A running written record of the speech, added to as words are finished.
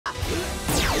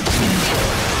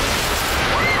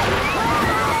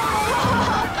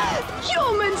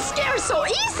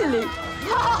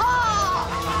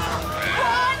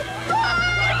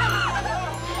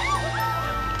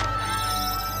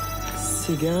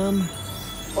Sigam.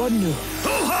 Odnu.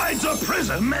 Who hides a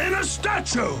prism in a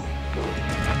statue?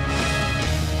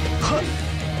 What?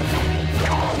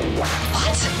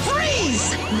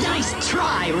 Freeze! Nice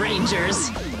try, Rangers.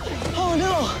 Oh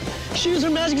no! She used her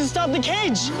magic to stop the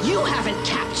cage! You haven't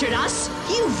captured us.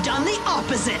 You've done the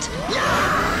opposite.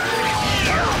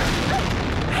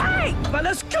 Hey! Let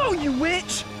us go, you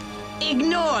witch!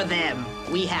 Ignore them.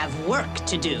 We have work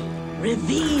to do.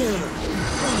 Reveal.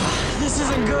 This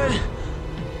isn't good.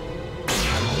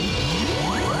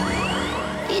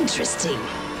 Interesting.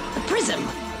 The prism.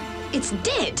 It's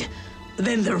dead.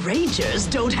 Then the Rangers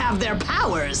don't have their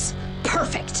powers.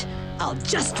 Perfect. I'll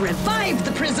just revive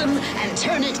the prism and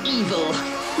turn it evil.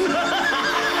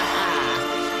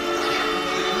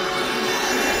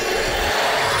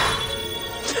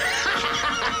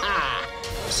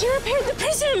 She repaired the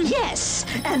prism! Yes,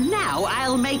 and now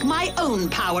I'll make my own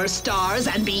power stars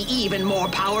and be even more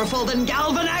powerful than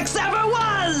Galvanax ever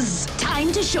was!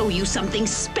 Time to show you something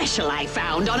special I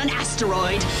found on an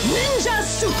asteroid. Ninja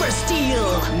Super Steel!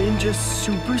 Ninja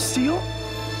Super Steel?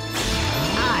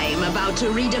 I'm about to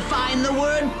redefine the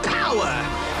word power.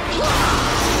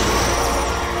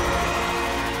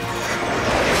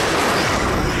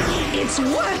 It's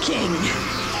working!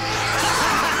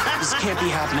 This can't be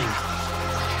happening.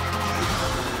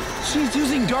 She's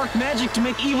using dark magic to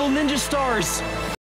make evil ninja stars.